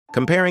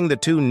Comparing the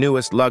two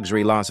newest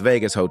luxury Las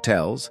Vegas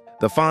hotels,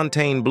 the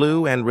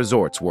Fontainebleau and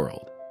Resorts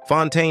World.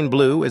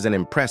 Fontainebleau is an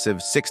impressive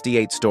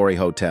 68-story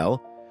hotel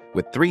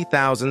with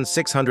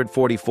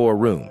 3,644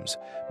 rooms,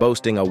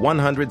 boasting a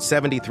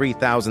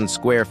 173,000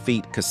 square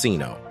feet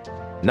casino.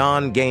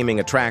 Non-gaming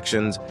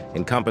attractions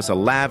encompass a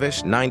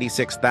lavish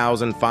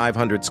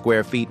 96,500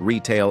 square feet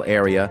retail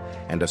area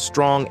and a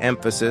strong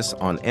emphasis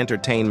on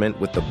entertainment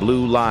with the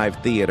Blue Live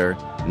Theater,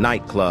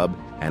 nightclub,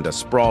 and a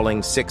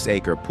sprawling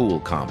 6-acre pool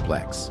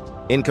complex.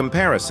 In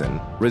comparison,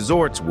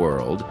 Resorts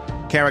World,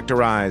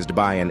 characterized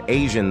by an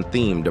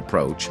Asian-themed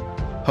approach,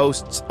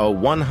 hosts a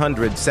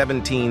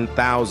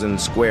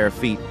 117,000 square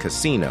feet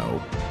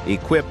casino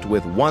equipped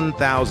with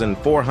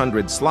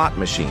 1,400 slot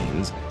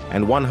machines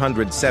and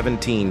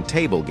 117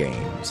 table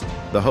games.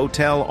 The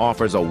hotel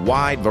offers a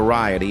wide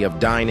variety of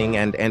dining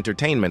and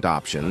entertainment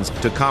options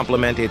to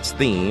complement its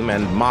theme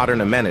and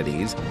modern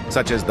amenities,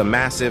 such as the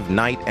massive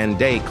night and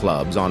day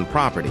clubs on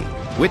property.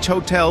 Which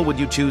hotel would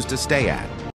you choose to stay at?